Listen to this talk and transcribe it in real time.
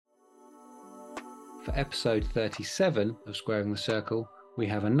For episode 37 of Squaring the Circle, we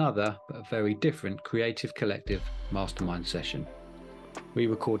have another but very different Creative Collective Mastermind session. We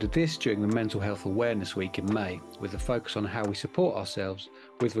recorded this during the Mental Health Awareness Week in May, with a focus on how we support ourselves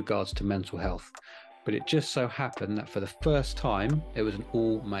with regards to mental health. But it just so happened that for the first time, it was an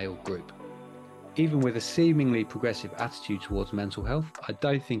all-male group. Even with a seemingly progressive attitude towards mental health, I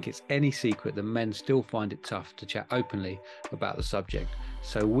don't think it's any secret that men still find it tough to chat openly about the subject.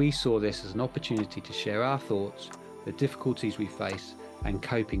 So we saw this as an opportunity to share our thoughts, the difficulties we face, and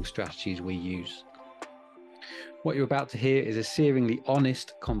coping strategies we use. What you're about to hear is a searingly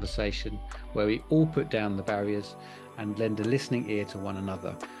honest conversation where we all put down the barriers and lend a listening ear to one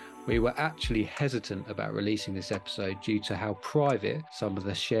another. We were actually hesitant about releasing this episode due to how private some of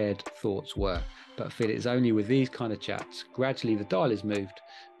the shared thoughts were, but feel it's only with these kind of chats, gradually the dial is moved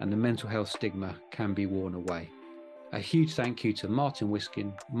and the mental health stigma can be worn away. A huge thank you to Martin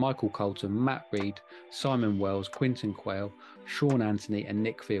Wiskin, Michael Colton, Matt Reed, Simon Wells, Quinton Quayle, Sean Anthony and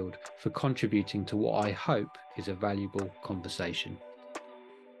Nick Field for contributing to what I hope is a valuable conversation.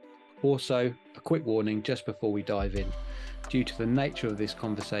 Also, a quick warning just before we dive in. Due to the nature of this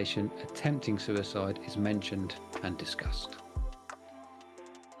conversation, attempting suicide is mentioned and discussed.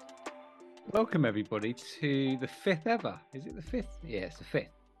 Welcome everybody to the fifth ever. Is it the fifth? Yeah, it's the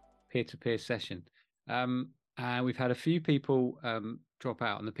fifth peer-to-peer session. And we've had a few people drop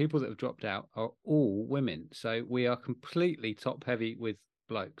out, and the people that have dropped out are all women. So we are completely top heavy with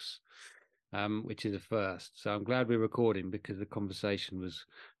blokes, which is a first. So I'm glad we're recording because the conversation was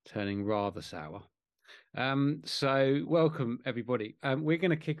turning rather sour. So welcome everybody. We're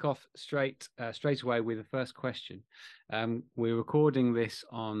going to kick off straight away with the first question. We're recording this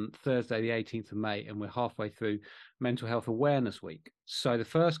on Thursday, the 18th of May, and we're halfway through Mental Health Awareness Week. So the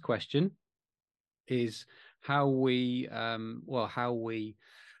first question is how we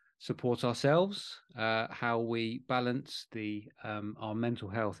support ourselves, how we balance our mental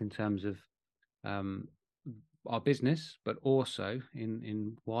health in terms of our business, but also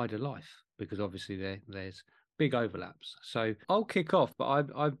in wider life, because obviously there's big overlaps. So I'll kick off, but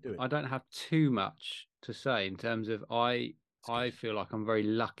I don't have too much to say in terms of I feel like I'm very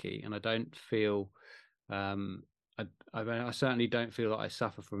lucky, and I don't feel I certainly don't feel that I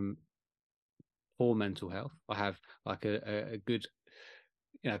suffer from poor mental health. I have like a good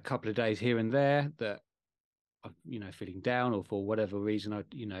couple of days here and there that I'm feeling down, or for whatever reason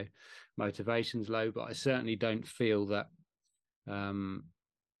motivation's low, but I certainly don't feel that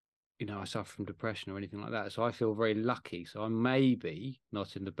I suffer from depression or anything like that. So I feel very lucky. So I'm maybe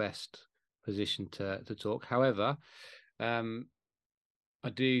not in the best position to talk. However, I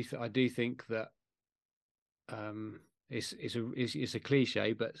do think that it's a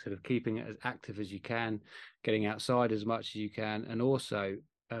cliche, but sort of keeping it as active as you can, getting outside as much as you can, and also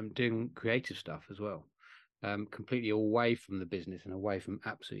doing creative stuff as well, completely away from the business and away from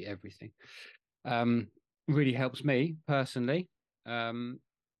absolutely everything, really helps me personally.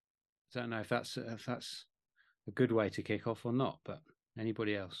 I don't know if that's a good way to kick off or not, but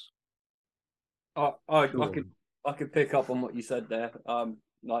anybody else? I could pick up on what you said there.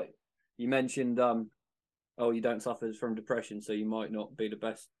 Like you mentioned, you don't suffer from depression, so you might not be the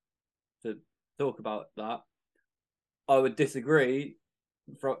best to talk about that. I would disagree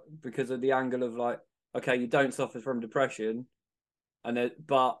because of the angle of like, okay, you don't suffer from depression,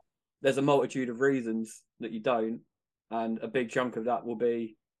 but there's a multitude of reasons that you don't, and a big chunk of that will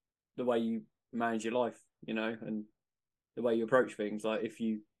be the way you manage your life, and the way you approach things. Like if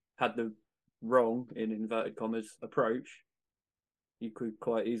you had the wrong, in inverted commas, approach, you could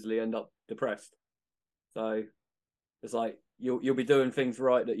quite easily end up depressed. So it's like you'll be doing things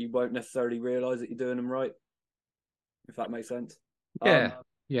right that you won't necessarily realize that you're doing them right, if that makes sense. Yeah.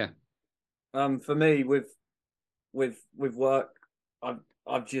 For me, with work,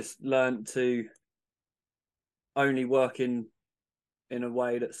 I've just learned to only work in a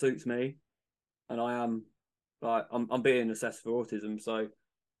way that suits me, and I'm being assessed for autism, so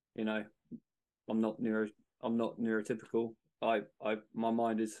I'm not neurotypical. My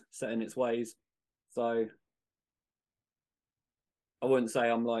mind is set in its ways, so I wouldn't say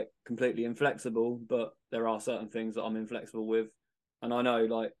I'm like completely inflexible, but there are certain things that I'm inflexible with. And I know,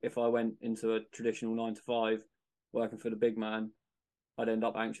 like, if I went into a traditional 9 to 5 working for the big man, I'd end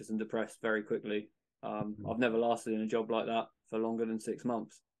up anxious and depressed very quickly. I've never lasted in a job like that for longer than 6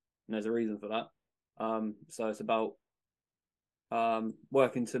 months, and there's a reason for that. So it's about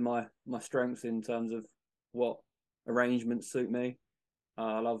working to my strengths in terms of what arrangements suit me.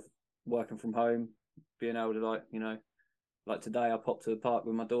 I love working from home, being able to like today I popped to the park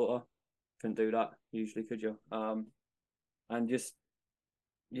with my daughter. Couldn't do that usually, could you? And just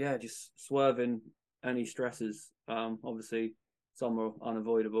swerving any stresses. Obviously, some are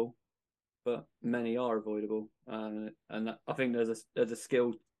unavoidable, but many are avoidable. And I think there's a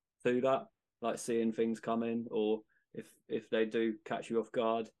skill to that, like seeing things coming, or if they do catch you off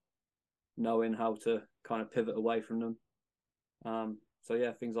guard, knowing how to kind of pivot away from them. So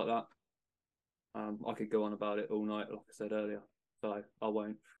yeah, things like that. I could go on about it all night, like I said earlier, so I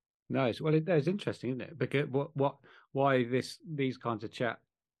won't. Nice. Well, it's interesting, isn't it? Because why these kinds of chat?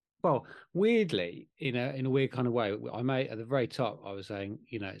 Well, weirdly, in a weird kind of way, I made at the very top, I was saying,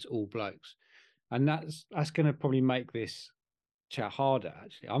 it's all blokes, and that's going to probably make this chat harder.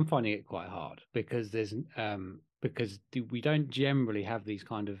 Actually, I'm finding it quite hard because because we don't generally have these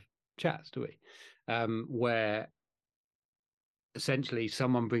kind of chats, do we? Where essentially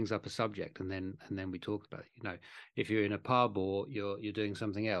someone brings up a subject and then we talk about it. If you're in a pub or you're doing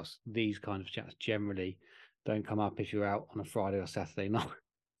something else, these kind of chats generally don't come up if you're out on a Friday or Saturday night.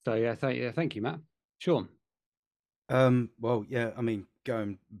 So yeah, thank you, Matt. Sean. Well, yeah, I mean,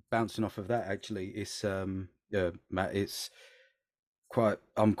 bouncing off of that, actually, it's Matt,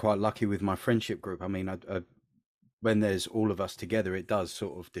 I'm quite lucky with my friendship group. I mean, I when there's all of us together, it does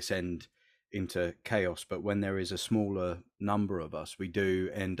sort of descend into chaos, but when there is a smaller number of us, we do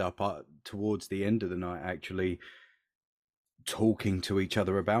end up towards the end of the night actually talking to each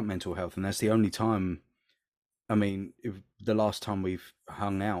other about mental health. And that's the only time, I mean, the last time we've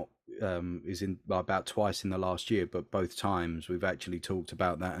hung out is in about twice in the last year, but both times we've actually talked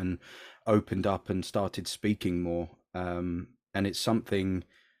about that and opened up and started speaking more. And it's something,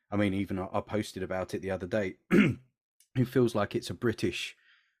 I mean, even I posted about it the other day. It feels like it's a British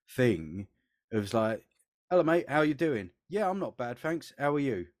thing. It was like, hello, mate, how you doing? Yeah, I'm not bad, thanks. How are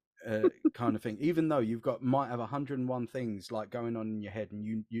you? Kind of thing. Even though might have 101 things like going on in your head and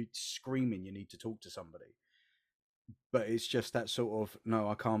you screaming you need to talk to somebody. But it's just that sort of, no,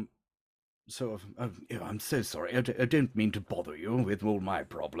 I can't, sort of, I'm so sorry. I didn't mean to bother you with all my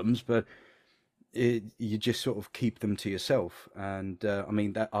problems, but you just sort of keep them to yourself. And I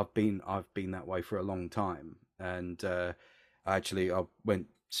mean, that I've been that way for a long time. And actually, I went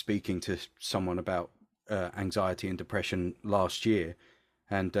speaking to someone about anxiety and depression last year,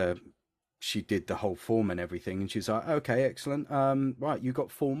 and she did the whole form and everything, and she's like, okay, excellent, right, you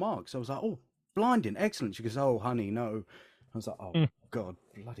got 4 marks. I was like, oh, blinding, excellent. She goes, oh honey, no. I was like, oh god,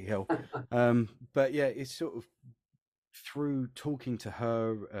 bloody hell. But yeah, it's sort of through talking to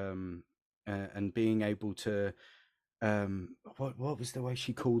her and being able to what was the way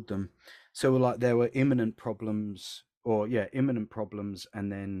she called them? So like there were imminent problems,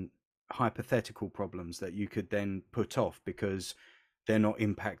 and then hypothetical problems that you could then put off because they're not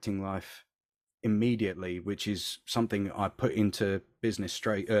impacting life immediately, which is something I put into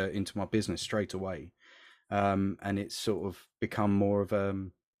my business straight away. And it's sort of become more of a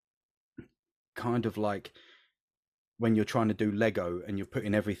kind of like when you're trying to do Lego and you're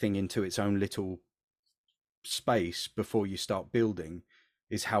putting everything into its own little space before you start building,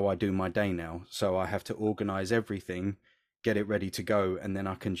 is how I do my day now. So I have to organize everything, get it ready to go, and then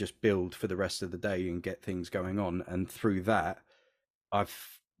I can just build for the rest of the day and get things going on. And through that,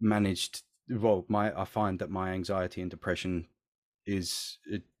 I've managed, I find that my anxiety and depression is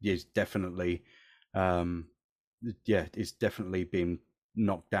definitely it's definitely been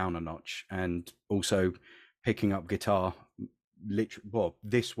knocked down a notch. And also picking up guitar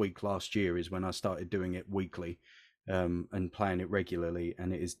this week last year is when I started doing it weekly and playing it regularly,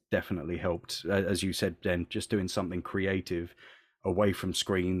 and it has definitely helped. As you said, then just doing something creative away from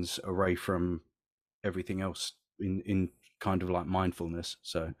screens, away from everything else, in kind of like mindfulness.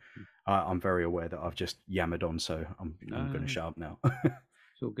 So I'm very aware that I've just yammered on, so I'm going to shut up now.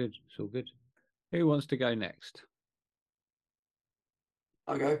 It's all good. It's all good. Who wants to go next?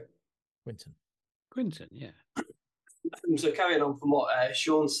 I'll go. Quinton, yeah. So carrying on from what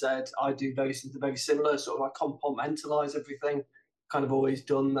Sean said, I do something very similar, sort of like compartmentalise everything. Kind of always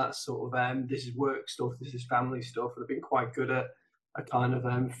done that sort of this is work stuff, this is family stuff, and I've been quite good at kind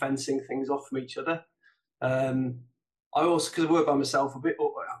of fencing things off from each other. I also, because I work by myself a bit,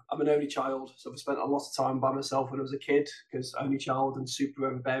 I'm an only child, so I've spent a lot of time by myself when I was a kid, because only child and super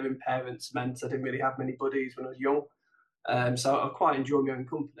overbearing parents meant I didn't really have many buddies when I was young. So I quite enjoy my own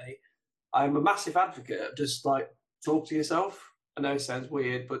company. I'm a massive advocate of just like talk to yourself. I know it sounds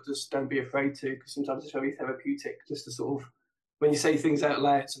weird, but just don't be afraid to, because sometimes it's very therapeutic just to sort of, when you say things out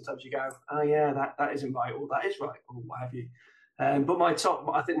loud, sometimes you go, oh yeah, that isn't right, or that is right, or what have you. But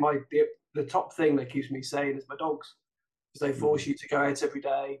the top thing that keeps me sane is my dogs, because they force you to go out every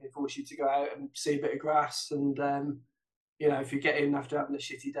day. They force you to go out and see a bit of grass. And, if you get in after having a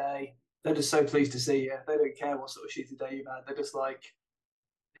shitty day, they're just so pleased to see you. They don't care what sort of shitty day you've had. They're just like,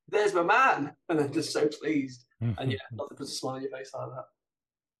 there's my man. And they're just so pleased. And yeah, nothing puts a smile on your face like that.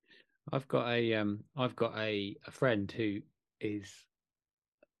 I've got a friend who is,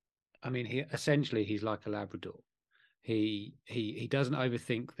 I mean, he's like a Labrador. He doesn't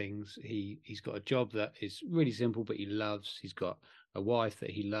overthink things. He's got a job that is really simple, but he loves. He's got a wife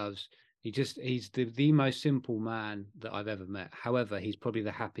that he loves. He's the most simple man that I've ever met. However, he's probably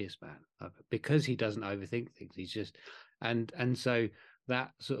the happiest man ever because he doesn't overthink things. He's just, and so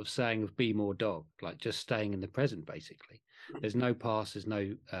that sort of saying of be more dog, like just staying in the present, basically. There's no past, there's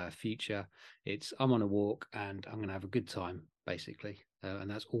no future. It's I'm on a walk and I'm going to have a good time, basically, and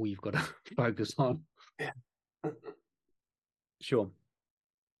that's all you've got to focus on. Yeah. Sure.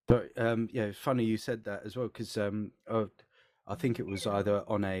 But yeah, it's funny you said that as well, because I think it was either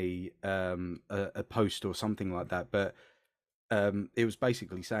on a post or something like that, but it was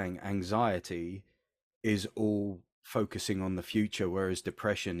basically saying anxiety is all focusing on the future, whereas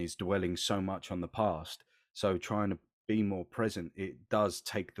depression is dwelling so much on the past. So trying to be more present, it does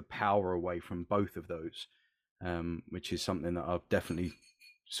take the power away from both of those, which is something that I've definitely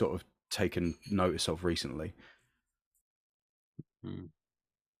sort of taken notice of recently.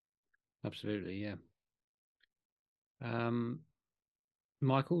 Absolutely, yeah.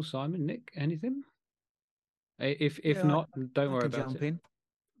 Michael, Simon, Nick, anything? If not, don't worry about it.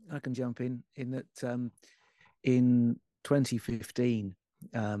 I can jump in that in 2015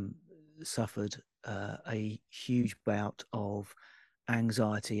 suffered a huge bout of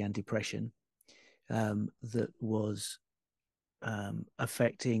anxiety and depression that was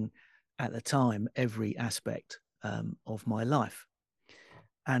affecting at the time every aspect of my life.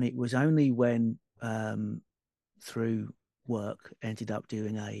 And it was only when through work ended up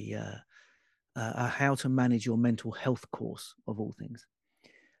doing a how to manage your mental health course of all things,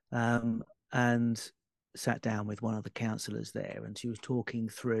 and sat down with one of the counselors there, and she was talking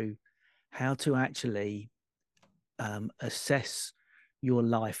through how to actually assess your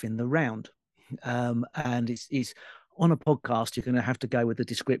life in the round. And it's on a podcast, you're going to have to go with the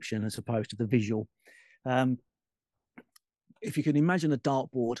description as opposed to the visual. If you can imagine a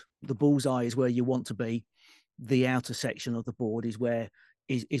dartboard, the bullseye is where you want to be. The outer section of the board is where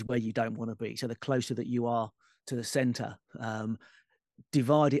you don't want to be. So the closer that you are to the center,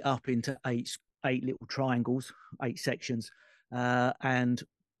 divide it up into eight little triangles, 8 sections, and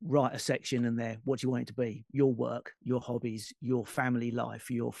write a section in there. What do you want it to be? Your work, your hobbies, your family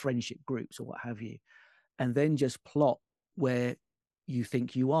life, your friendship groups, or what have you. And then just plot where you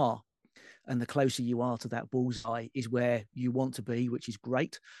think you are. And the closer you are to that bullseye is where you want to be, which is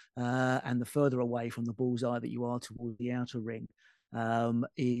great. And the further away from the bullseye that you are towards the outer ring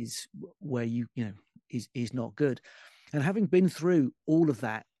is where is not good. And having been through all of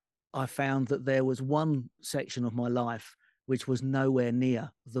that, I found that there was one section of my life which was nowhere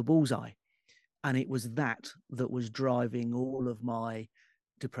near the bullseye. And it was that was driving all of my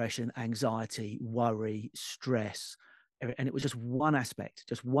depression, anxiety, worry, stress. And it was just one aspect,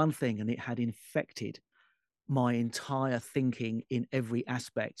 just one thing, and it had infected my entire thinking in every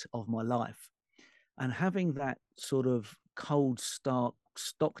aspect of my life. And having that sort of cold stock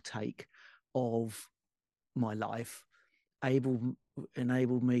take of my life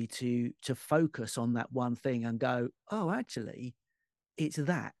enabled me to focus on that one thing and go, oh, actually, it's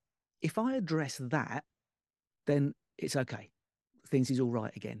that. If I address that, then it's okay. Things is all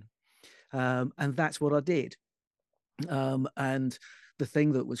right again. And that's what I did. And the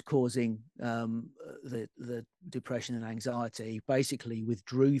thing that was causing the depression and anxiety basically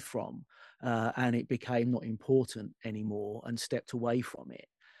withdrew from, and it became not important anymore and stepped away from it,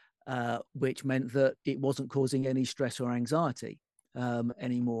 which meant that it wasn't causing any stress or anxiety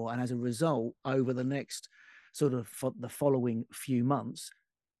anymore. And as a result, over the next sort of the following few months,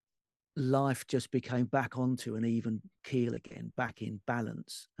 life just became back onto an even keel again, back in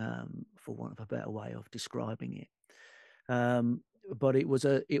balance, for want of a better way of describing it. But it was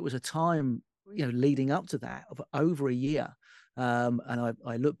a time, leading up to that of over a year. And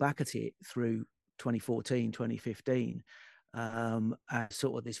I look back at it through 2014, 2015, as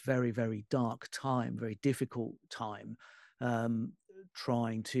sort of this very, very dark time, very difficult time,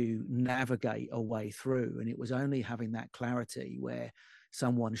 trying to navigate a way through. And it was only having that clarity where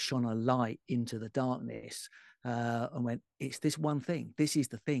someone shone a light into the darkness and went, it's this one thing. This is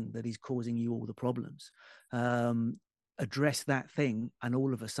the thing that is causing you all the problems. Address that thing, and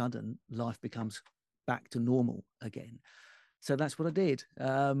all of a sudden life becomes back to normal again. So that's what I did,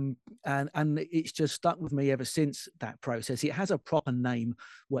 and it's just stuck with me ever since that process. It has a proper name,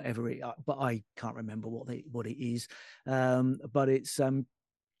 whatever it, but I can't remember what it is. But it's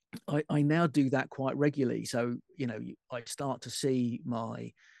I now do that quite regularly. So I start to see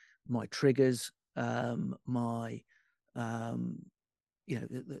my my triggers, my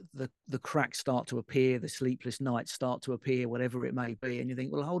the cracks start to appear, the sleepless nights start to appear, whatever it may be. And you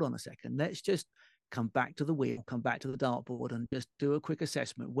think, well, hold on a second, let's just come back to the wheel, come back to the dartboard and just do a quick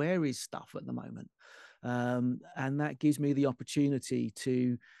assessment. Where is stuff at the moment? And that gives me the opportunity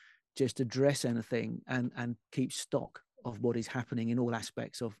to just address anything and keep stock of what is happening in all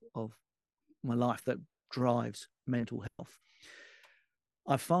aspects of my life that drives mental health.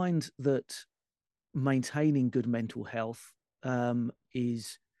 I find that maintaining good mental health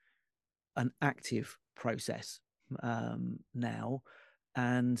is an active process now,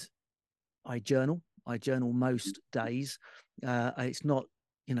 and I journal most days. It's not,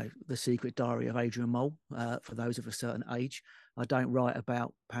 the secret diary of Adrian Mole for those of a certain age. I don't write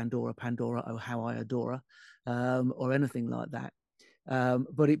about Pandora, oh how I adore her, or anything like that.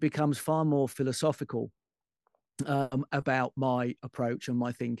 But it becomes far more philosophical about my approach and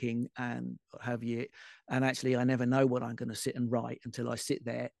my thinking and what have you. And actually, I never know what I'm going to sit and write until I sit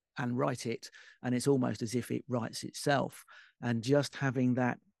there and write it. And it's almost as if it writes itself. And just having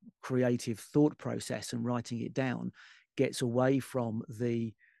that creative thought process and writing it down gets away from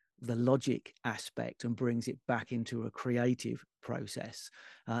the logic aspect and brings it back into a creative process.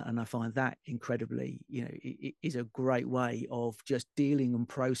 And I find that incredibly, it is a great way of just dealing and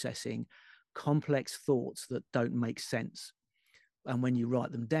processing complex thoughts that don't make sense. And when you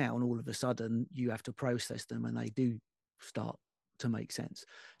write them down, all of a sudden you have to process them and they do start to make sense.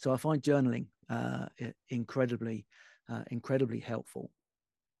 So I find journaling incredibly helpful.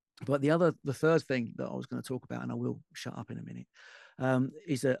 But the third thing that I was going to talk about, and I will shut up in a minute,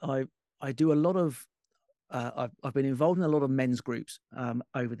 is that I do a lot of I've been involved in a lot of men's groups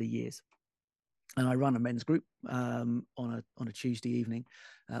over the years, and I run a men's group on a Tuesday evening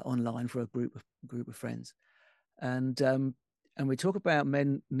online for a group of friends, and we talk about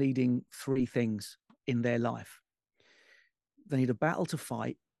men needing three things in their life. They need a battle to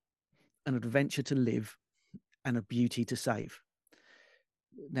fight, an adventure to live, and a beauty to save.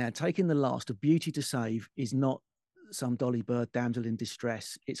 Now, taking the last, a beauty to save, is not some dolly bird damsel in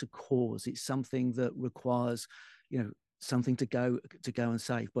distress. It's a cause. It's something that requires, something to go and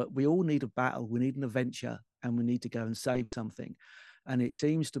save. But we all need a battle. We need an adventure, and we need to go and save something. And it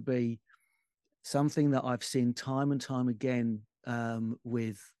seems to be something that I've seen time and time again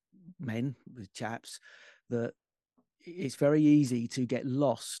with men, with chaps, that it's very easy to get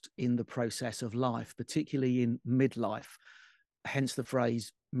lost in the process of life, particularly in midlife. Hence the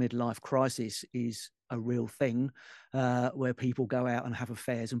phrase midlife crisis is a real thing, where people go out and have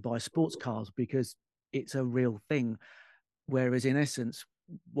affairs and buy sports cars because it's a real thing. Whereas in essence,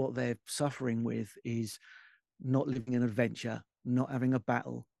 what they're suffering with is not living an adventure, not having a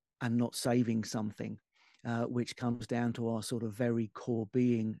battle, and not saving something, which comes down to our sort of very core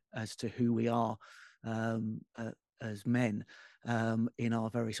being as to who we are as men, in our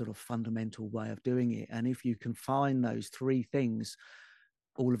very sort of fundamental way of doing it. And if you can find those three things,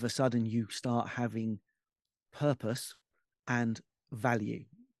 all of a sudden you start having purpose and value,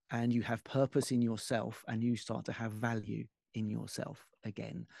 and you have purpose in yourself and you start to have value in yourself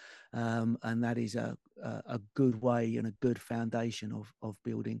again. And that is a good way and a good foundation of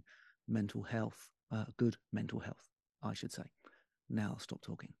building mental health, good mental health, I should say. Now I'll stop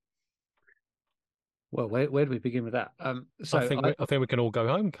talking. Well, where do we begin with that? So I think we can all go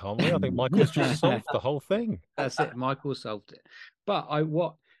home, can't we? I think Michael's just solved the whole thing. That's it. Michael solved it. But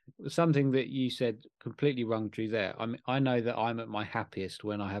something that you said completely rung true there. I know that I'm at my happiest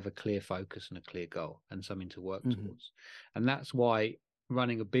when I have a clear focus and a clear goal and something to work towards. And that's why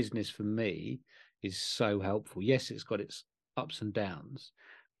running a business for me is so helpful. Yes, it's got its ups and downs,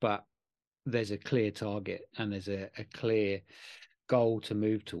 but there's a clear target and there's a clear goal to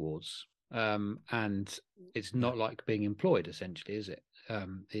move towards. And it's not like being employed, essentially, is it?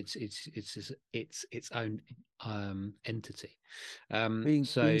 It's its own entity. Being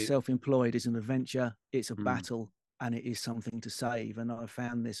self-employed is an adventure, it's a battle, and it is something to save. And I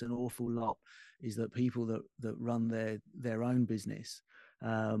found this an awful lot, is that people that run their own business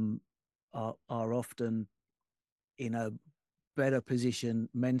are often in a better position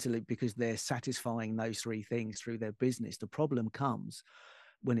mentally because they're satisfying those three things through their business. The problem comes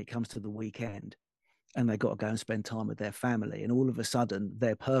when it comes to the weekend and they've got to go and spend time with their family, and all of a sudden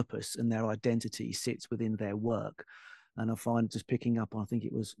their purpose and their identity sits within their work. And I find, just picking up on, I think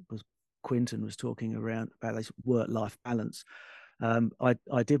it was Quinton was talking around about this work-life balance.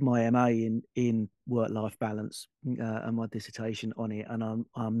 I did my MA in work-life balance and my dissertation on it, and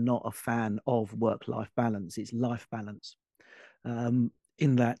I'm not a fan of work-life balance. It's life balance,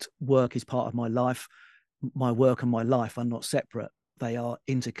 in that work is part of my life. My work and my life are not separate They are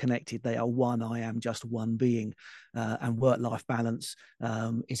interconnected. They are one. I am just one being. And work-life balance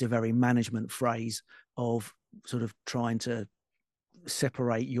is a very management phrase of sort of trying to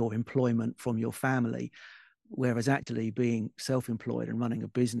separate your employment from your family, whereas actually being self-employed and running a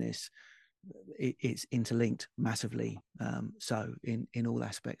business, it's interlinked massively. So in all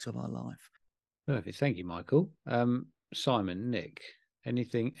aspects of our life. Perfect. Thank you, Michael. Simon, Nick,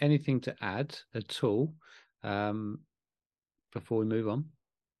 anything to add at all before we move on?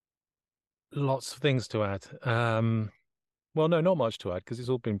 Lots of things to add. Well, no, not much to add because it's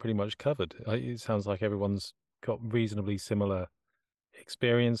all been pretty much covered. It sounds like everyone's got reasonably similar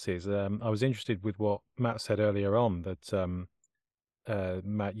experiences. I was interested with what Matt said earlier on, that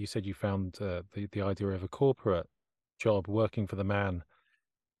Matt, you said you found the idea of a corporate job working for the man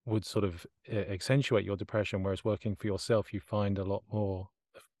would sort of accentuate your depression, whereas working for yourself you find a lot more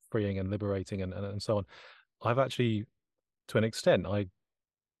freeing and liberating and so on. I've actually, to an extent, I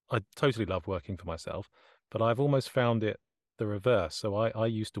totally love working for myself, but I've almost found it the reverse. So I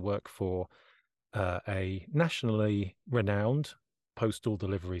used to work for a nationally renowned postal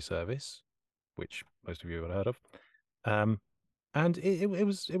delivery service, which most of you have heard of. And it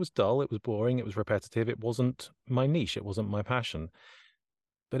was dull, it was boring, it was repetitive, it wasn't my niche, it wasn't my passion.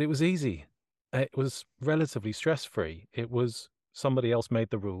 But it was easy. It was relatively stress-free. It was somebody else made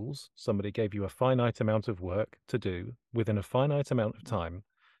the rules, somebody gave you a finite amount of work to do within a finite amount of time,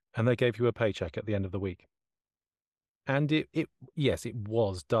 and they gave you a paycheck at the end of the week. And yes, it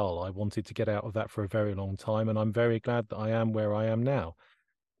was dull. I wanted to get out of that for a very long time, and I'm very glad that I am where I am now.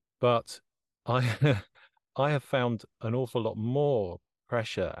 But I I have found an awful lot more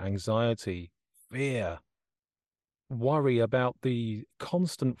pressure, anxiety, fear, worry about the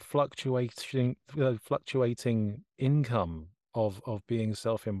constant fluctuating income of being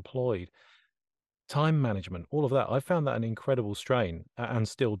self-employed, time management, all of that. I found that an incredible strain, and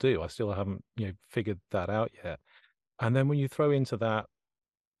still do. I still haven't figured that out yet. And then when you throw into that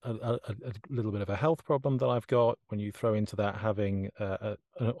a little bit of a health problem that I've got, when you throw into that having an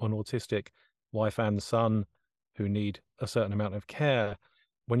autistic wife and son who need a certain amount of care,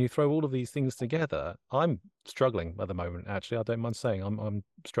 when you throw all of these things together, I'm struggling at the moment. Actually, I don't mind saying I'm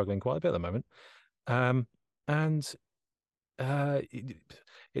struggling quite a bit at the moment.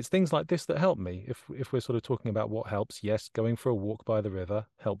 It's things like this that help me. If we're sort of talking about what helps, yes, going for a walk by the river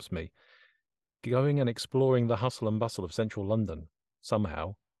helps me. Going and exploring the hustle and bustle of central London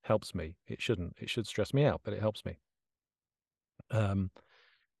somehow helps me. It shouldn't. It should stress me out, but it helps me.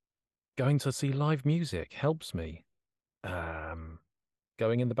 Going to see live music helps me.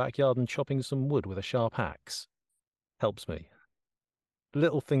 Going in the backyard and chopping some wood with a sharp axe helps me.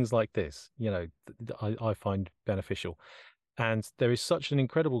 Little things like this, I find beneficial. And there is such an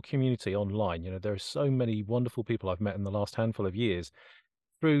incredible community online. There are so many wonderful people I've met in the last handful of years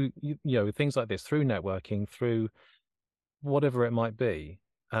through, things like this, through networking, through whatever it might be.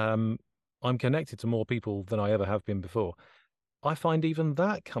 I'm connected to more people than I ever have been before. I find even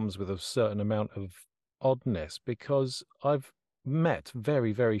that comes with a certain amount of oddness because I've met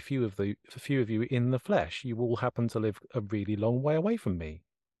very, very few of you in the flesh. You all happen to live a really long way away from me.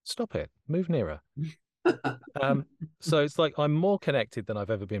 Stop it. Move nearer. So it's like I'm more connected than I've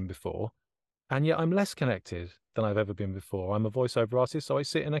ever been before, and yet I'm less connected than I've ever been before. I'm a voiceover artist, so I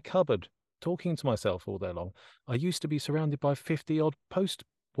sit in a cupboard talking to myself all day long. I used to be surrounded by 50-odd post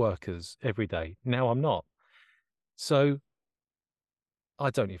workers every day. Now I'm not. So I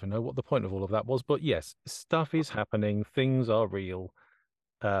don't even know what the point of all of that was, but yes, stuff is happening. Things are real.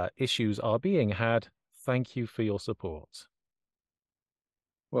 Issues are being had. Thank you for your support.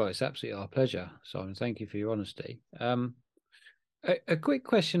 Well, it's absolutely our pleasure, Simon. Thank you for your honesty. A quick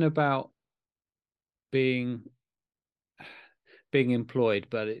question about being employed,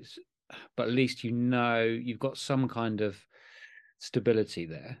 but at least you've got some kind of stability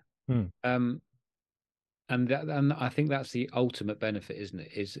there. And I think that's the ultimate benefit, isn't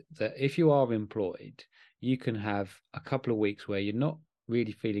it? Is that if you are employed, you can have a couple of weeks where you're not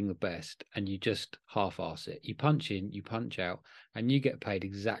really feeling the best and you just half-arse it. You punch in, you punch out, and you get paid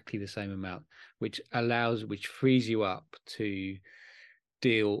exactly the same amount, which frees you up to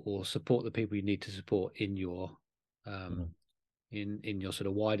deal or support the people you need to support in your in your sort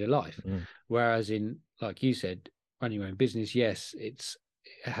of wider life. Whereas in, like you said, running your own business, yes, it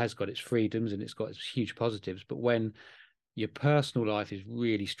has got its freedoms and it's got its huge positives, but when your personal life is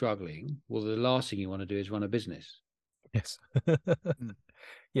really struggling, well, the last thing you want to do is run a business. Yes.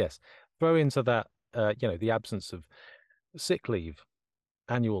 Yes. Throw into that, the absence of sick leave,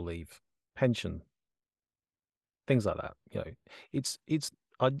 annual leave, pension, things like that.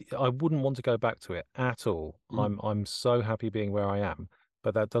 I wouldn't want to go back to it at all. I'm so happy being where I am,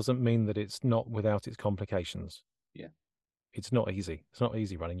 but that doesn't mean that it's not without its complications. Yeah. It's not easy. It's not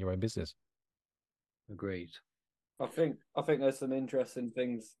easy running your own business. Agreed. I think there's some interesting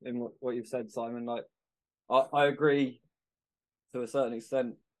things in what you've said, Simon. Like, I agree to a certain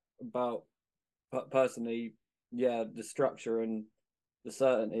extent about, personally, yeah, the structure and the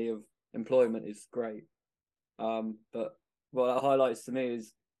certainty of employment is great. But what that highlights to me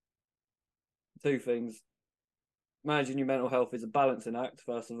is two things. Managing your mental health is a balancing act,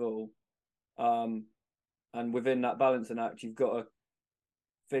 first of all. And within that balancing act, you've got to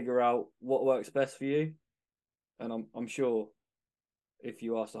figure out what works best for you. And I'm sure if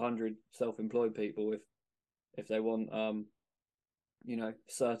you ask 100 self-employed people if they want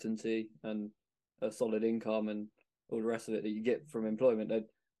certainty and a solid income and all the rest of it that you get from employment,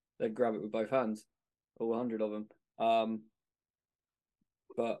 they'd grab it with both hands, all 100 of them.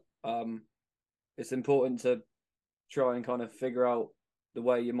 But it's important to try and kind of figure out the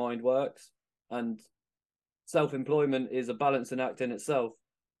way your mind works, and self-employment is a balancing act in itself.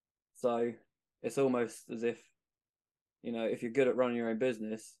 So it's almost as if, if you're good at running your own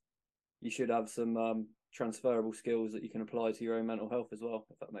business, you should have some transferable skills that you can apply to your own mental health as well,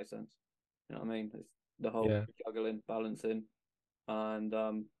 if that makes sense. You know what I mean? It's the whole juggling, balancing, and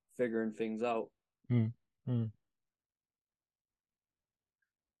figuring things out.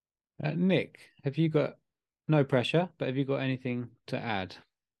 Nick, have you got, no pressure, but have you got anything to add?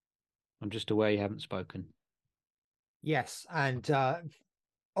 I'm just aware you haven't spoken. Yes, and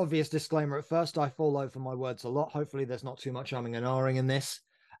obvious disclaimer at first, I fall over my words a lot. Hopefully there's not too much umming and ahhing in this.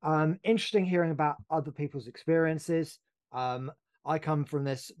 Interesting hearing about other people's experiences. I come from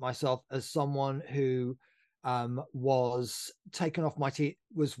this myself as someone who was taken off my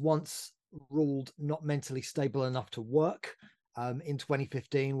was once ruled not mentally stable enough to work. In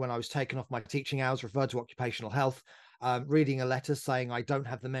 2015, when I was taken off my teaching hours, referred to occupational health, reading a letter saying I don't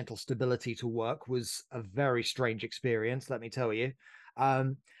have the mental stability to work was a very strange experience, let me tell you.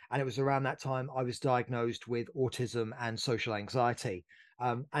 And it was around that time I was diagnosed with autism and social anxiety.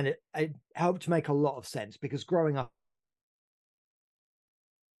 And it helped make a lot of sense, because growing up,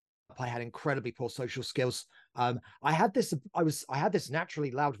 I had incredibly poor social skills. I had this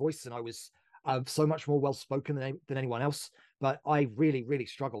naturally loud voice, and I was so much more well-spoken than anyone else. But I really, really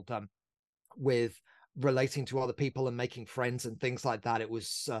struggled with relating to other people and making friends and things like that. It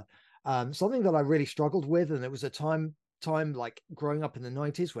was something that I really struggled with. And it was a time like growing up in the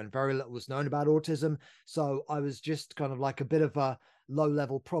 90s when very little was known about autism. So I was just kind of like a bit of a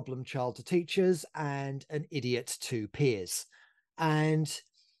low-level problem child to teachers and an idiot to peers. And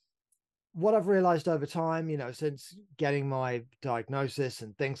what I've realized over time, since getting my diagnosis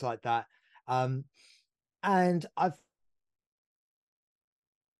and things like that, and I've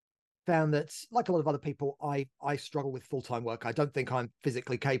found that, like a lot of other people, I struggle with full-time work. I don't think I'm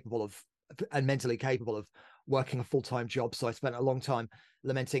physically capable of and mentally capable of working a full-time job. So I spent a long time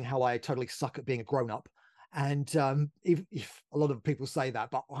lamenting how I totally suck at being a grown-up. And if a lot of people say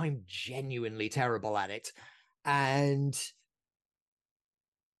that, but I'm genuinely terrible at it. And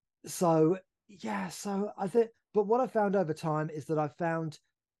so, yeah, so I think, but what I found over time is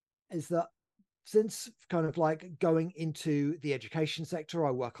that since kind of like going into the education sector,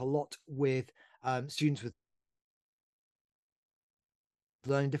 I work a lot with students with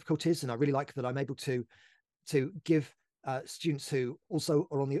learning difficulties, and I really like that I'm able to give students who also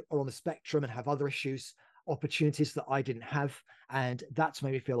are on the spectrum and have other issues opportunities that I didn't have, and that's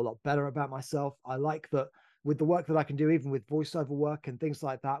made me feel a lot better about myself. I like that with the work that I can do, even with voiceover work and things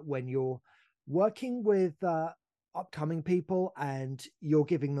like that, when you're working with upcoming people and you're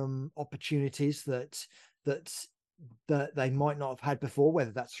giving them opportunities that they might not have had before,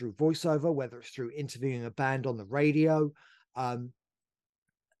 whether that's through voiceover, whether it's through interviewing a band on the radio, and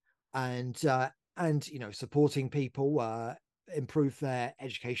supporting people improve their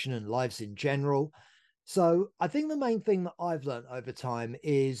education and lives in general. So I think the main thing that I've learned over time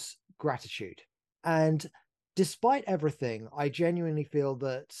is gratitude. And despite everything, I genuinely feel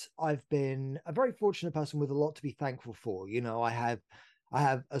that I've been a very fortunate person with a lot to be thankful for. I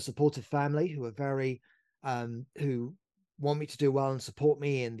have a supportive family who are very who want me to do well and support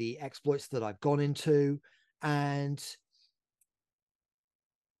me in the exploits that I've gone into. And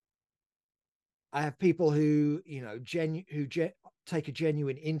I have people who, take a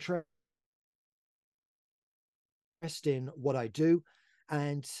genuine interest in what I do.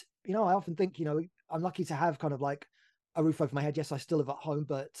 And, I often think, I'm lucky to have kind of like a roof over my head. Yes, I still live at home,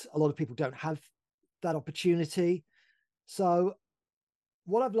 but a lot of people don't have that opportunity. So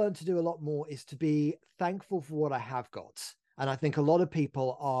what I've learned to do a lot more is to be thankful for what I have got. And I think a lot of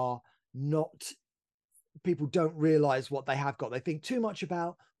people don't realize what they have got. They think too much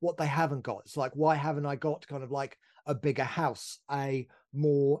about what they haven't got. It's like, why haven't I got kind of like a bigger house, a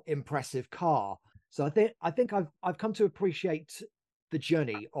more impressive car? So I think I've come to appreciate the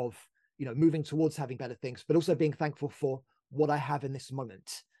journey of, you know, moving towards having better things, but also being thankful for what I have in this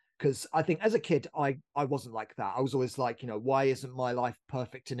moment. Because I think as a kid, I wasn't like that. I was always like, you know, why isn't my life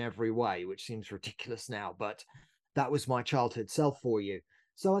perfect in every way? Which seems ridiculous now, but that was my childhood self for you.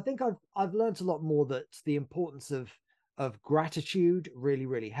 So I think I've learned a lot more that the importance of gratitude really,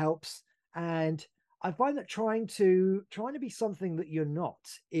 really helps. And I find that trying to be something that you're not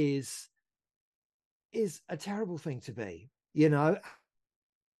is a terrible thing to be, you know.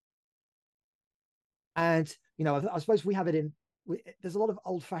 And you know, I suppose we have it in. There's a lot of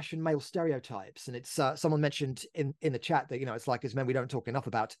old-fashioned male stereotypes, and it's someone mentioned in the chat that, you know, it's like as men we don't talk enough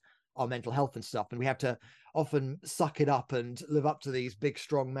about our mental health and stuff, and we have to often suck it up and live up to these big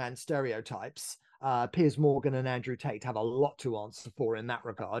strong man stereotypes. Piers Morgan and Andrew Tate have a lot to answer for in that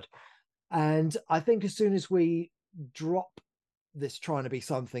regard, and I think as soon as we drop this trying to be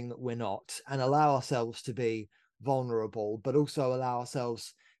something that we're not and allow ourselves to be vulnerable, but also allow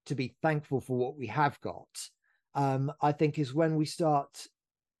ourselves to be thankful for what we have got, I think is when we start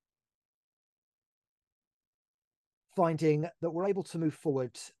finding that we're able to move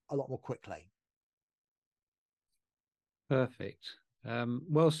forward a lot more quickly. Perfect.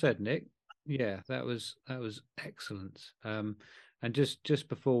 Well said, Nick. Yeah, that was excellent. And just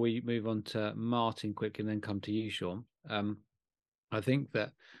before we move on to Martin quickly and then come to you, Sean, I think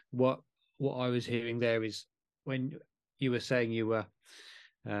that what I was hearing there is when you were saying you were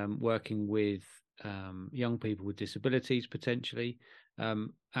working with young people with disabilities potentially,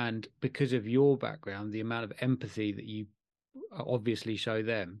 and because of your background, the amount of empathy that you obviously show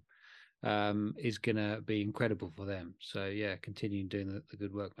them is going to be incredible for them. So yeah, continue doing the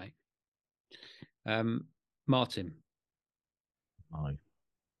good work, mate. Martin. Hi.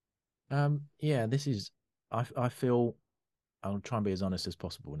 Yeah, this is, I feel, I'll try and be as honest as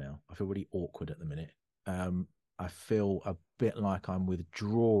possible now. I feel really awkward at the minute. I feel a bit like I'm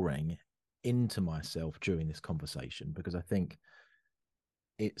withdrawing into myself during this conversation, because I think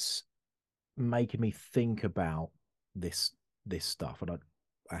it's making me think about this stuff. And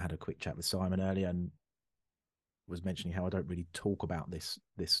I had a quick chat with Simon earlier and was mentioning how I don't really talk about this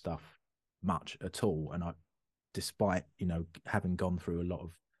stuff much at all. And despite, you know, having gone through a lot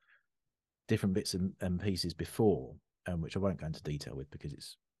of different bits and pieces before, which I won't go into detail with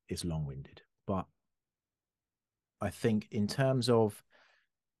because it's long-winded. But I think in terms of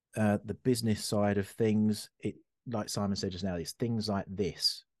the business side of things, it, like Simon said just now, it's things like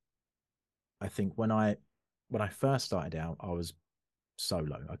this. I think when I first started out, I was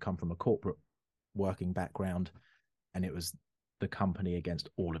solo. I come from a corporate working background, and it was the company against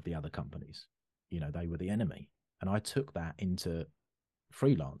all of the other companies. You know, they were the enemy. And I took that into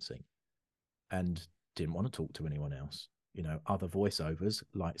freelancing and didn't want to talk to anyone else. You know, other voiceovers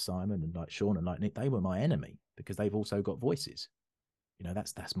like Simon and like Sean and like Nick, they were my enemy because they've also got voices. You know,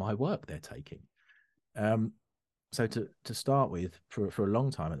 that's my work they're taking. So to start with, for a long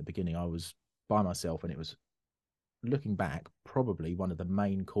time at the beginning, I was by myself, and it was, looking back, probably one of the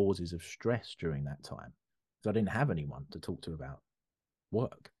main causes of stress during that time, because I didn't have anyone to talk to about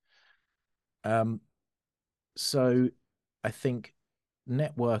work. So I think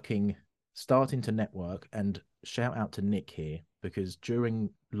networking, starting to network, and shout out to Nick here, because during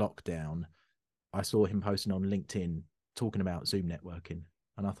lockdown, I saw him posting on LinkedIn talking about Zoom networking.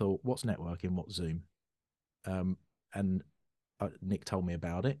 And I thought, what's networking? What's Zoom? And Nick told me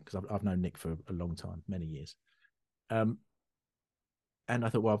about it, because I've known Nick for a long time, many years. And I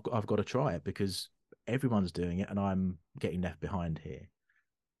thought, well, I've got to try it because everyone's doing it and I'm getting left behind here.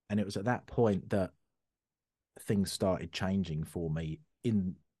 And it was at that point that things started changing for me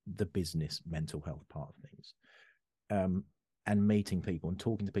in the business mental health part of things. And meeting people and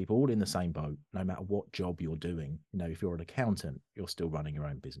talking to people all in the same boat, no matter what job you're doing. You know, if you're an accountant, you're still running your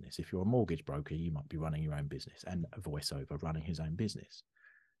own business. If you're a mortgage broker, you might be running your own business, and a voiceover running his own business.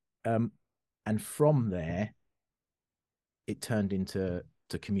 And from there, it turned into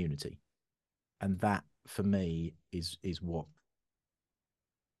community. And that for me is what,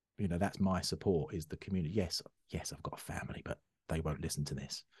 you know, that's my support, is the community. Yes, I've got a family, but they won't listen to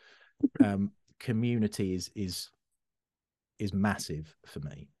this. Community is massive for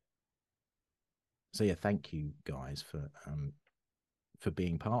me. So yeah, thank you guys for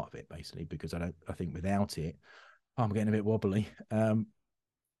being part of it, basically, because I think without it, I'm getting a bit wobbly.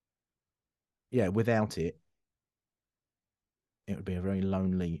 Yeah, without it, it would be a very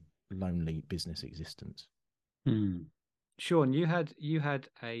lonely business existence. Sean, you had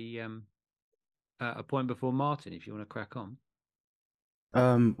a point before Martin. If you want to crack on.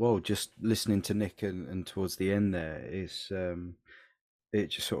 Well, just listening to Nick and towards the end there is it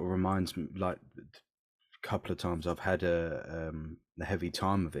just sort of reminds me, like, a couple of times I've had a heavy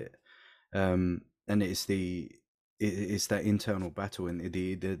time of it, and it's that internal battle and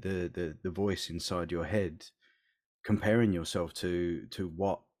the voice inside your head comparing yourself to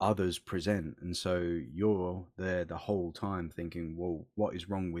what others present, and so you're there the whole time thinking, well, what is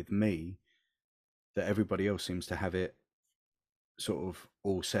wrong with me that everybody else seems to have it sort of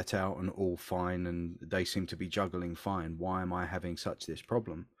all set out and all fine, and they seem to be juggling fine. Why am I having such this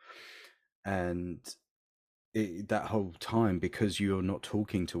problem? And that whole time, because you're not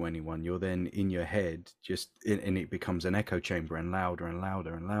talking to anyone, you're then in your head, and it becomes an echo chamber, and louder and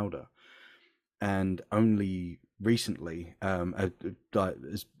louder and louder. And only recently, like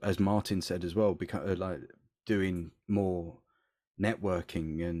as Martin said as well, like doing more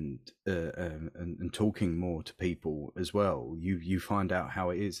networking and talking more to people as well, you find out how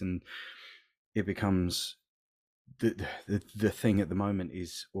it is, and it becomes the thing at the moment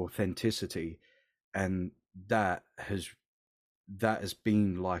is authenticity, and that has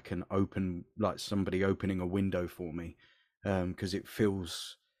been like somebody opening a window for me, because it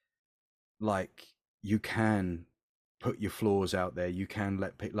feels like you can put your flaws out there, you can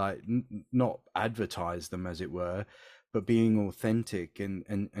let people, like, not advertise them as it were, but being authentic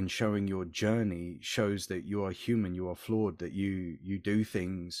and showing your journey shows that you are human, you are flawed, that you do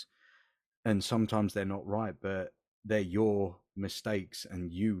things and sometimes they're not right, but they're your mistakes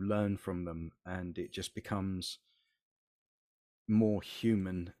and you learn from them, and it just becomes more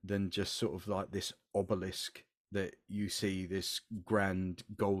human than just sort of like this obelisk that you see, this grand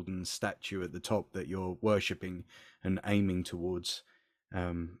golden statue at the top that you're worshipping and aiming towards.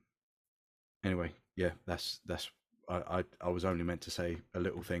 Anyway, yeah, that's I was only meant to say a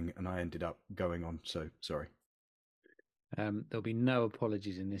little thing and I ended up going on, so sorry. There'll be no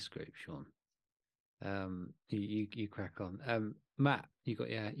apologies in this group, Sean. You crack on. Matt, you got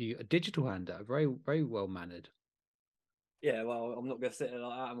a digital hand up, very very well mannered. Yeah, well, I'm not gonna sit there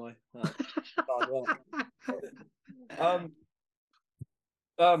like that, am I?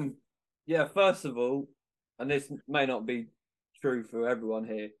 Yeah. First of all, and this may not be true for everyone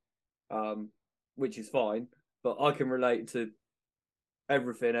here, which is fine, but I can relate to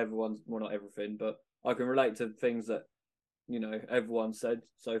everything everyone's, well, not everything, but I can relate to things that, you know, everyone said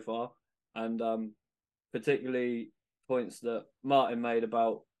so far, and particularly points that Martin made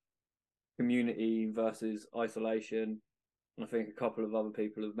about community versus isolation. And I think a couple of other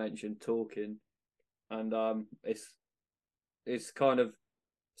people have mentioned talking, and it's kind of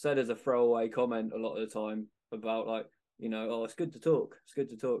said as a throwaway comment a lot of the time about, like, you know, oh, it's good to talk,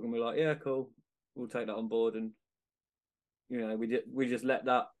 and we're like, yeah, cool, we'll take that on board, and you know, we just let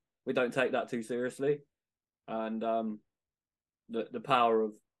that, we don't take that too seriously, and the power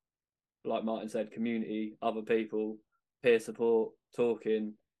of, like Martin said, community, other people, peer support,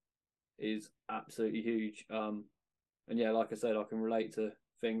 talking is absolutely huge. And yeah, like I said, I can relate to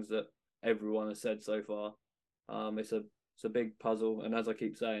things that everyone has said so far. It's a big puzzle, and as I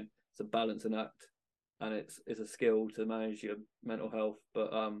keep saying, it's a balancing act, and it's a skill to manage your mental health.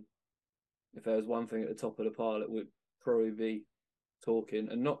 But if there was one thing at the top of the pile, it would probably be talking,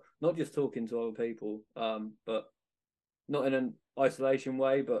 and not just talking to other people, but not in an isolation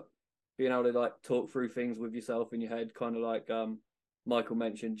way, but being able to, like, talk through things with yourself in your head, kind of like Michael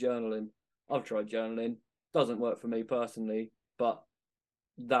mentioned journaling. I've tried journaling, doesn't work for me personally, but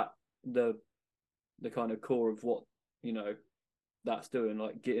that the kind of core of what, you know, that's doing,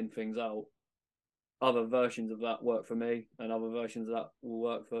 like getting things out. Other versions of that work for me, and other versions of that will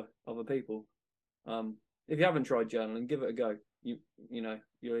work for other people. If you haven't tried journaling, give it a go. You know,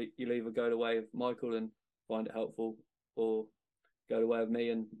 you'll either go the way of Michael and find it helpful, or go the way of me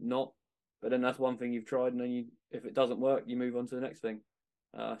and not. But then that's one thing you've tried, and then if it doesn't work, you move on to the next thing.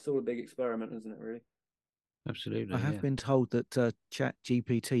 It's all a big experiment, isn't it, really? Absolutely. I have been told that Chat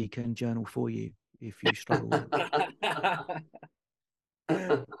GPT can journal for you if you struggle with it.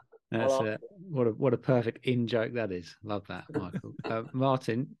 That's it. What a perfect in joke that is. Love that, Michael.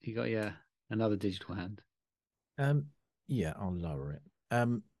 Martin, you got another digital hand. Yeah, I'll lower it.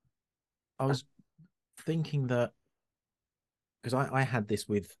 I was thinking that, because I had this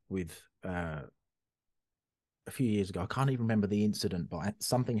with a few years ago. I can't even remember the incident, but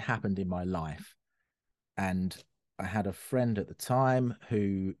something happened in my life, and I had a friend at the time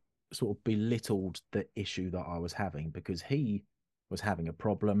who sort of belittled the issue that I was having, because he was having a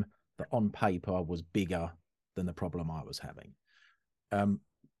problem that on paper was bigger than the problem I was having. And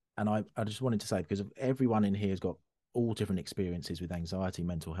I just wanted to say, because everyone in here has got all different experiences with anxiety,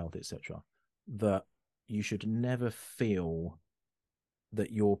 mental health, etc., that you should never feel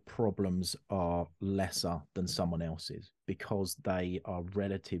that your problems are lesser than someone else's, because they are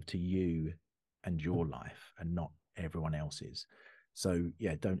relative to you and your life and not everyone else's. So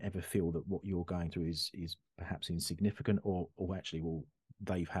yeah, don't ever feel that what you're going through is perhaps insignificant, or actually, well,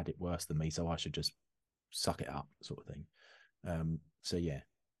 they've had it worse than me, so I should just suck it up, sort of thing. So yeah,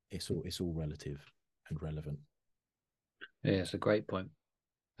 it's all relative and relevant. Yeah, it's a great point.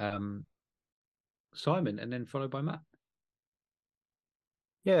 Simon, and then followed by Matt.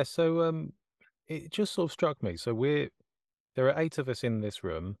 Yeah, so it just sort of struck me. So there are 8 of us in this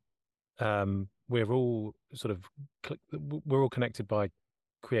room. We're all we're all connected by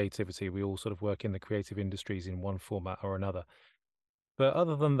creativity. We all sort of work in the creative industries in one format or another. But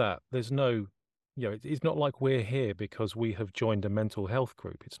other than that, there's no, it's not like we're here because we have joined a mental health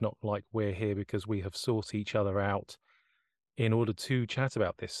group. It's not like we're here because we have sought each other out in order to chat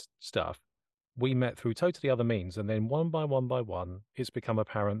about this stuff. We met through totally other means, and then one by one, it's become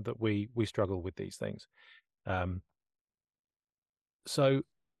apparent that we struggle with these things. So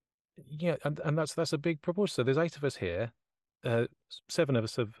yeah, and that's a big proportion. So there's 8 of us here. 7 of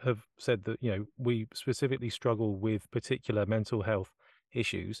us have said that we specifically struggle with particular mental health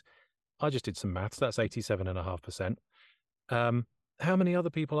issues. I just did some maths. That's 87.5%. How many other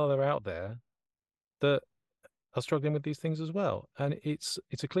people are there out there that are struggling with these things as well? And it's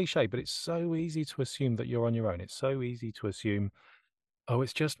a cliche, but it's so easy to assume that you're on your own. It's so easy to assume, oh,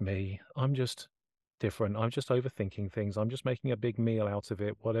 it's just me. I'm just different. I'm just overthinking things. I'm just making a big meal out of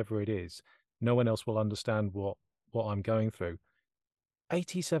it, whatever it is. No one else will understand what I'm going through.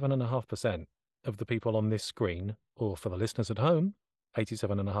 87.5% of the people on this screen, or for the listeners at home,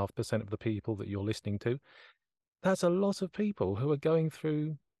 87.5% of the people that you're listening to, that's a lot of people who are going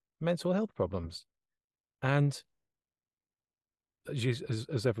through mental health problems. And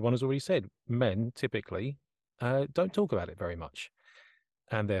as everyone has already said, men typically don't talk about it very much,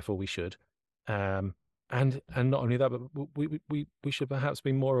 and therefore we should. And not only that, but we should perhaps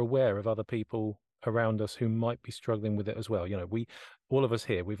be more aware of other people around us who might be struggling with it as well. All of us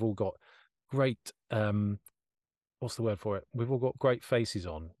here, we've all got great what's the word for it? We've all got great faces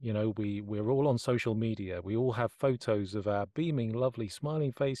on. We're all on social media. We all have photos of our beaming, lovely,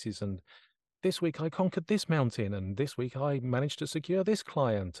 smiling faces. And this week I conquered this mountain, and this week I managed to secure this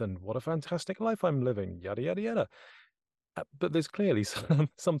client, and what a fantastic life I'm living, yada, yada, yada. But there's clearly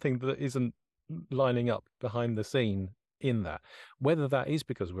something that isn't lining up behind the scene in that. Whether that is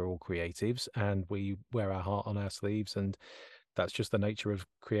because we're all creatives and we wear our heart on our sleeves, and that's just the nature of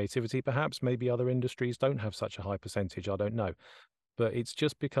creativity. Perhaps maybe other industries don't have such a high percentage. I don't know. But it's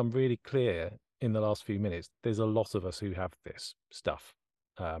just become really clear in the last few minutes, there's a lot of us who have this stuff.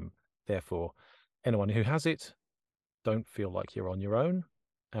 Therefore, anyone who has it, don't feel like you're on your own,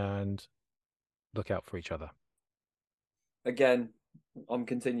 and look out for each other. Again, I'm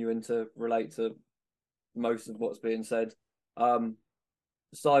continuing to relate to most of what's being said.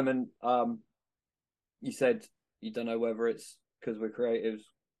 Simon, you said you don't know whether it's because we're creatives,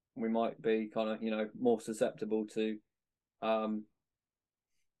 we might be kind of, more susceptible to,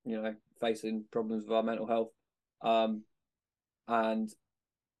 facing problems with our mental health. And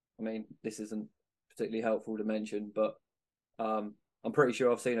I mean, this isn't particularly helpful to mention, but I'm pretty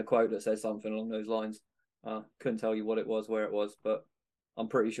sure I've seen a quote that says something along those lines. Couldn't tell you what it was, where it was, but I'm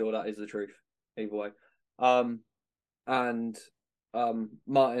pretty sure that is the truth either way. And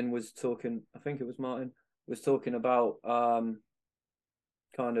Martin was talking, I think it was Martin, was talking about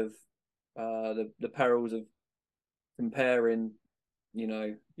kind of the perils of comparing,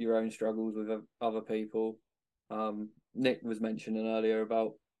 your own struggles with other people. Nick was mentioning earlier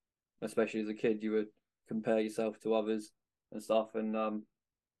about, especially as a kid, you would compare yourself to others and stuff. And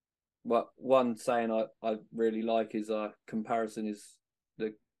one saying I really like is comparison is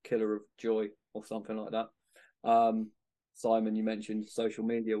the killer of joy, or something like that. Simon, you mentioned social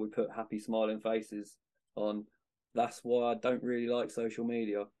media. We put happy smiling faces on. That's why I don't really like social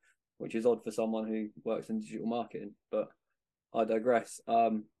media, which is odd for someone who works in digital marketing, but I digress.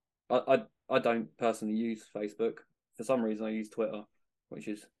 I don't personally use Facebook. For some reason I use Twitter, which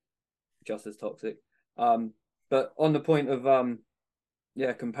is just as toxic. But on the point of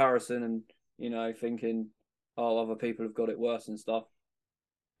comparison and thinking, oh, other people have got it worse and stuff,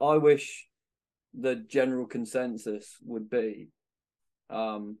 I wish the general consensus would be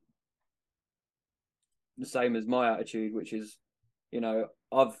the same as my attitude, which is,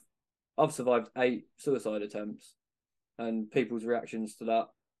 I've survived 8 suicide attempts, and people's reactions to that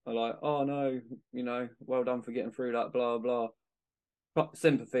are like, oh no, well done for getting through that, blah blah,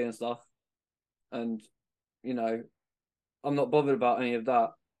 sympathy and stuff. And I'm not bothered about any of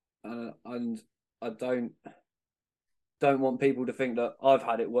that, and I don't want people to think that I've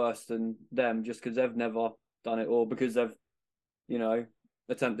had it worse than them just because they've never done it, or because they've, you know,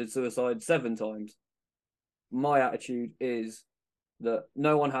 attempted suicide 7 times. My attitude is that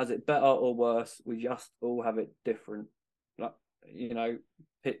no one has it better or worse. We just all have it different. Like, you know,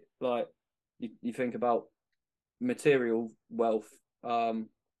 like you think about material wealth.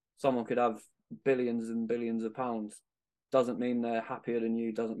 Someone could have billions and billions of pounds. Doesn't mean they're happier than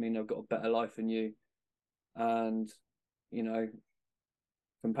you. Doesn't mean they've got a better life than you. And, you know,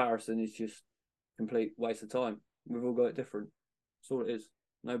 comparison is just complete waste of time. We've all got it different. That's all it is.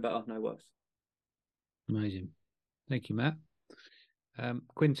 No better, no worse. Amazing. Thank you, Matt.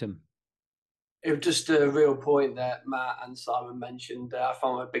 Quinton. It was just a real point that Matt and Simon mentioned. I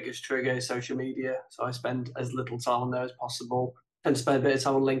found my biggest trigger is social media. So I spend as little time on there as possible. I tend to spend a bit of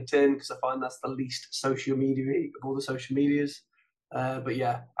time on LinkedIn because I find that's the least social media of all the social medias. But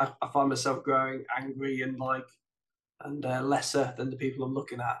yeah, I find myself growing angry and lesser than the people I'm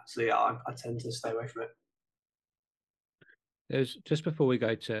looking at. So yeah, I tend to stay away from it. There's, just before we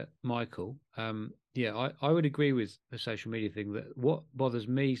go to Michael, yeah, I would agree with the social media thing, that what bothers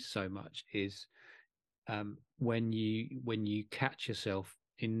me so much is when you catch yourself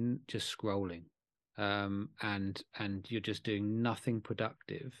in just scrolling, and you're just doing nothing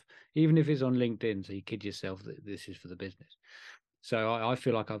productive, even if it's on LinkedIn, so you kid yourself that this is for the business. So I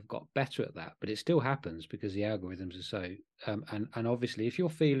feel like I've got better at that, but it still happens because the algorithms are so and obviously if you're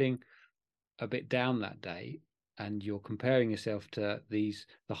feeling a bit down that day and you're comparing yourself to the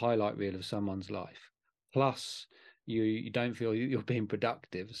highlight reel of someone's life, plus you don't feel you're being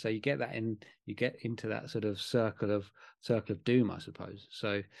productive, so you get into that sort of circle of doom, I suppose.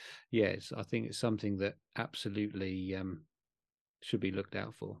 So yes, I think it's something that absolutely should be looked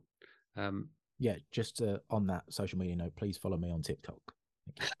out for. Yeah, just on that social media note, please follow me on TikTok.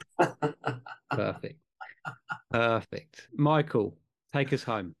 Perfect. Michael, take us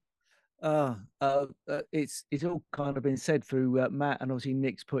home. It's all kind of been said through Matt, and obviously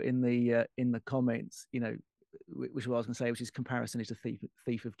Nick's put in the comments, you know, which what I was going to say, which is comparison is a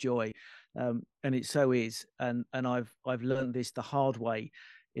thief of joy, and it so is, and I've learned this the hard way,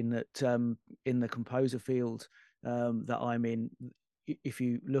 in that in the composer field that I'm in. If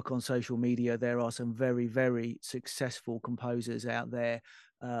you look on social media, there are some very, very successful composers out there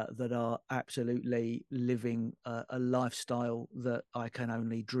that are absolutely living a lifestyle that I can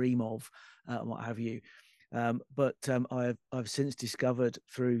only dream of, and what have you. But I've since discovered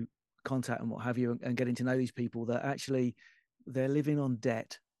through contact and what have you, and getting to know these people, that actually they're living on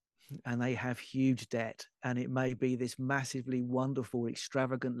debt, and they have huge debt, and it may be this massively wonderful,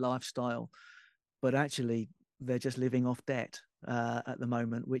 extravagant lifestyle, but actually they're just living off debt at the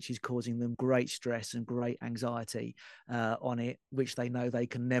moment, which is causing them great stress and great anxiety on it, which they know they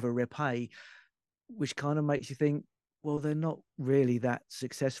can never repay, which kind of makes you think, well, they're not really that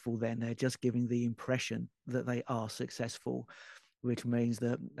successful then. They're just giving the impression that they are successful, which means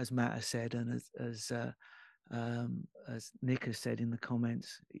that, as Matt has said, and as Nick has said in the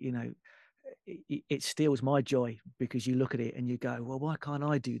comments, you know, it steals my joy, because you look at it and you go, well, why can't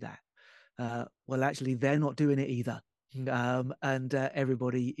I do that? Well, actually, they're not doing it either. And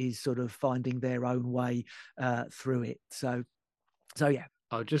everybody is sort of finding their own way through it. So yeah.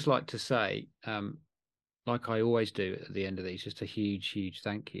 I'd just like to say, like I always do at the end of these, just a huge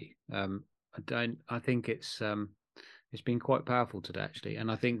thank you. I think it's been quite powerful today, actually, and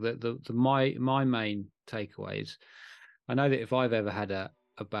I think that my main takeaway is, I know that if I've ever had a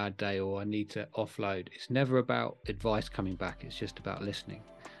bad day or I need to offload, it's never about advice coming back. It's just about listening.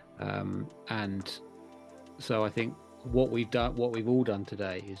 And so I think what we've all done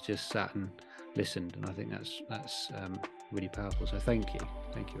today is just sat and listened, and I think that's really powerful. So thank you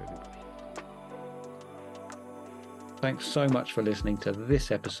everybody. Thanks so much for listening to this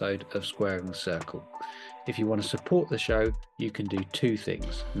episode of Squaring the Circle. If you want to support the show, you can do 2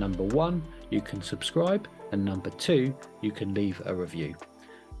 things. Number 1, you can subscribe, and number 2, you can leave a review.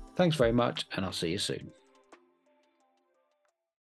 Thanks very much, and I'll see you soon.